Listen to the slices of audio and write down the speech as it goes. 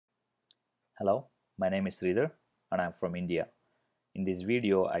Hello, my name is Sridhar and I am from India. In this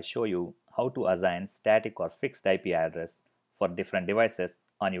video, I show you how to assign static or fixed IP address for different devices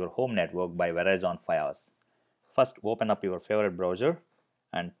on your home network by Verizon Fios. First, open up your favorite browser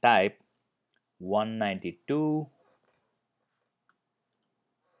and type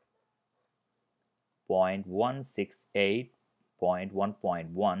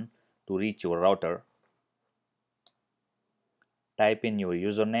 192.168.1.1 to reach your router. Type in your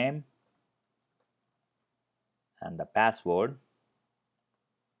username and the password.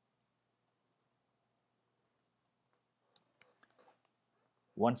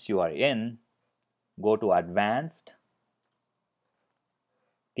 Once you are in, go to Advanced,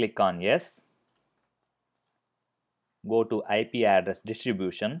 click on Yes, go to IP address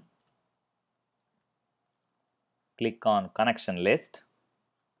distribution, click on Connection List,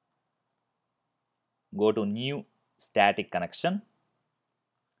 go to New Static Connection,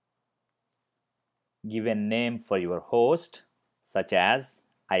 give a name for your host such as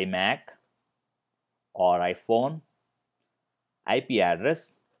iMac or iPhone, IP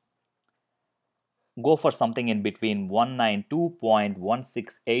address. Go for something in between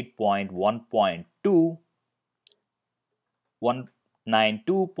 192.168.1.2,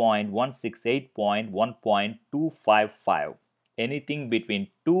 192.168.1.255, anything between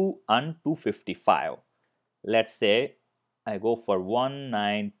 2 and 255. Let's say I go for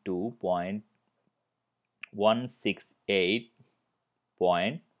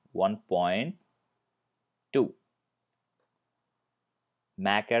 192.168.1.2.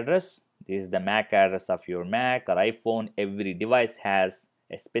 MAC address. This is the MAC address of your Mac or iPhone. Every device has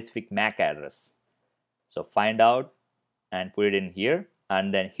a specific MAC address. So find out and put it in here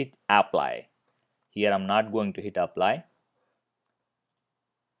and then hit apply. Here I'm not going to hit apply.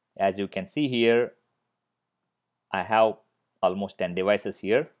 As you can see here, I have almost 10 devices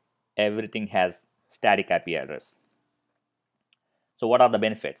here. Everything has static IP address. So what are the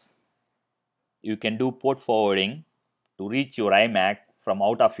benefits? You can do port forwarding to reach your iMac from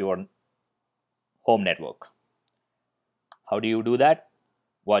out of your home network. How do you do that?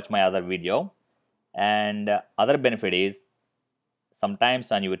 Watch my other video. And other benefit is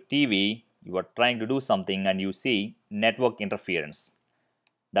sometimes on your TV you are trying to do something and you see network interference.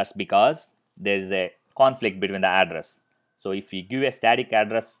 That's because there is a conflict between the address. So if you give a static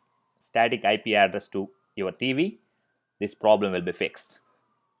IP address to your TV, this problem will be fixed.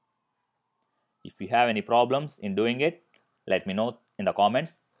 If you have any problems in doing it, let me know in the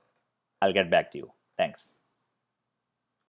comments. I'll get back to you. Thanks.